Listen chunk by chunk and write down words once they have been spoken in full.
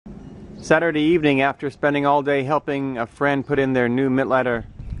Saturday evening, after spending all day helping a friend put in their new Mittleider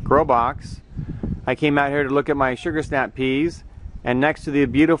grow box, I came out here to look at my sugar snap peas, and next to the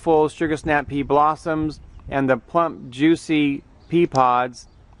beautiful sugar snap pea blossoms and the plump juicy pea pods,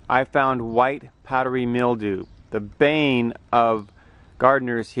 I found white powdery mildew, the bane of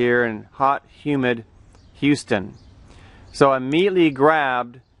gardeners here in hot, humid Houston. So I immediately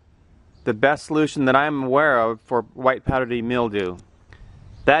grabbed the best solution that I'm aware of for white powdery mildew.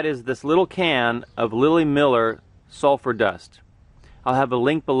 That is this little can of Lily Miller sulfur dust. I'll have a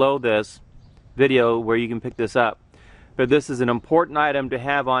link below this video where you can pick this up. But this is an important item to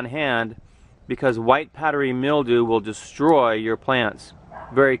have on hand because white powdery mildew will destroy your plants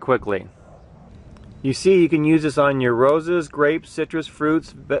very quickly. You see, you can use this on your roses, grapes, citrus,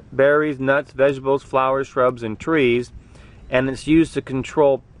 fruits, berries, nuts, vegetables, flowers, shrubs, and trees. And it's used to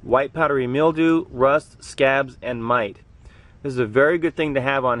control white powdery mildew, rust, scabs, and mite. This is a very good thing to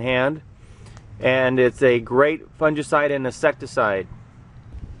have on hand, and it's a great fungicide and insecticide.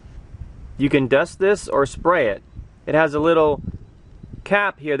 You can dust this or spray it. It has a little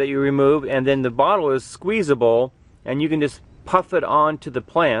cap here that you remove, and then the bottle is squeezable, and you can just puff it onto the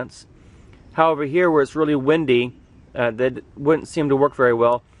plants. However, here where it's really windy, that wouldn't seem to work very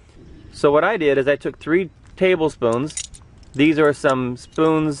well. So what I did is I took 3 tablespoons. These are some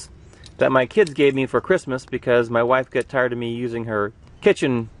spoons that my kids gave me for Christmas because my wife got tired of me using her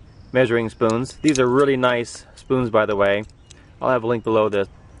kitchen measuring spoons. These are really nice spoons, by the way. I'll have a link below this.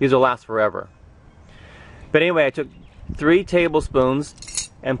 These will last forever. But anyway, I took 3 tablespoons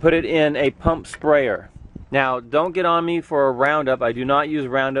and put it in a pump sprayer. Now, don't get on me for a Roundup. I do not use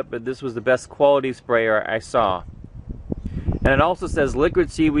Roundup, but this was the best quality sprayer I saw. And it also says liquid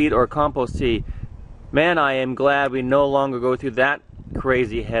seaweed or compost tea. Man, I am glad we no longer go through that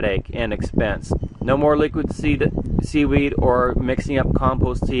crazy headache and expense. No more liquid seaweed or mixing up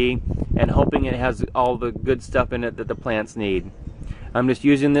compost tea and hoping it has all the good stuff in it that the plants need. I'm just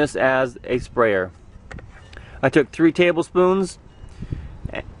using this as a sprayer. I took 3 tablespoons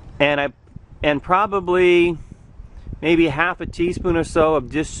and probably maybe half a teaspoon or so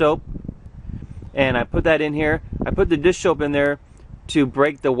of dish soap, and I put that in here. I put the dish soap in there to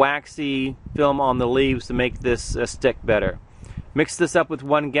break the waxy film on the leaves to make this stick better. Mixed this up with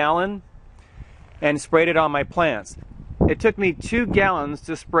 1 gallon and sprayed it on my plants. It took me 2 gallons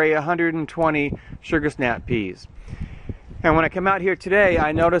to spray 120 sugar snap peas. And when I come out here today,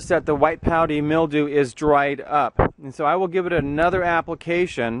 I noticed that the white powdery mildew is dried up. And so I will give it another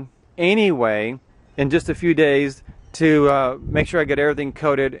application anyway in just a few days to make sure I get everything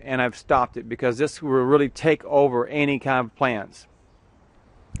coated, and I've stopped it because this will really take over any kind of plants.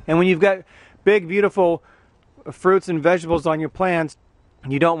 And when you've got big, beautiful fruits and vegetables on your plants,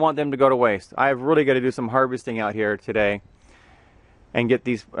 you don't want them to go to waste. I've really got to do some harvesting out here today and get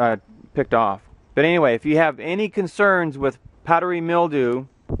these picked off. But anyway, if you have any concerns with powdery mildew,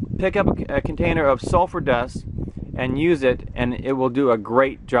 pick up a container of sulfur dust and use it, and it will do a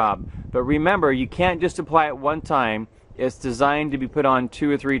great job. But remember, you can't just apply it one time. It's designed to be put on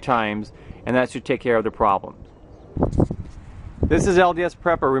 2 or 3 times, and that should take care of the problem. This is LDS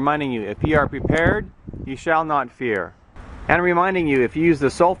Prepper reminding you, if you are prepared, you shall not fear. And reminding you, if you use the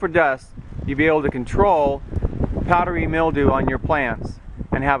sulfur dust, you'll be able to control powdery mildew on your plants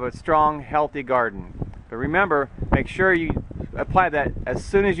and have a strong, healthy garden. But remember, make sure you apply that as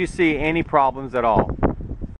soon as you see any problems at all.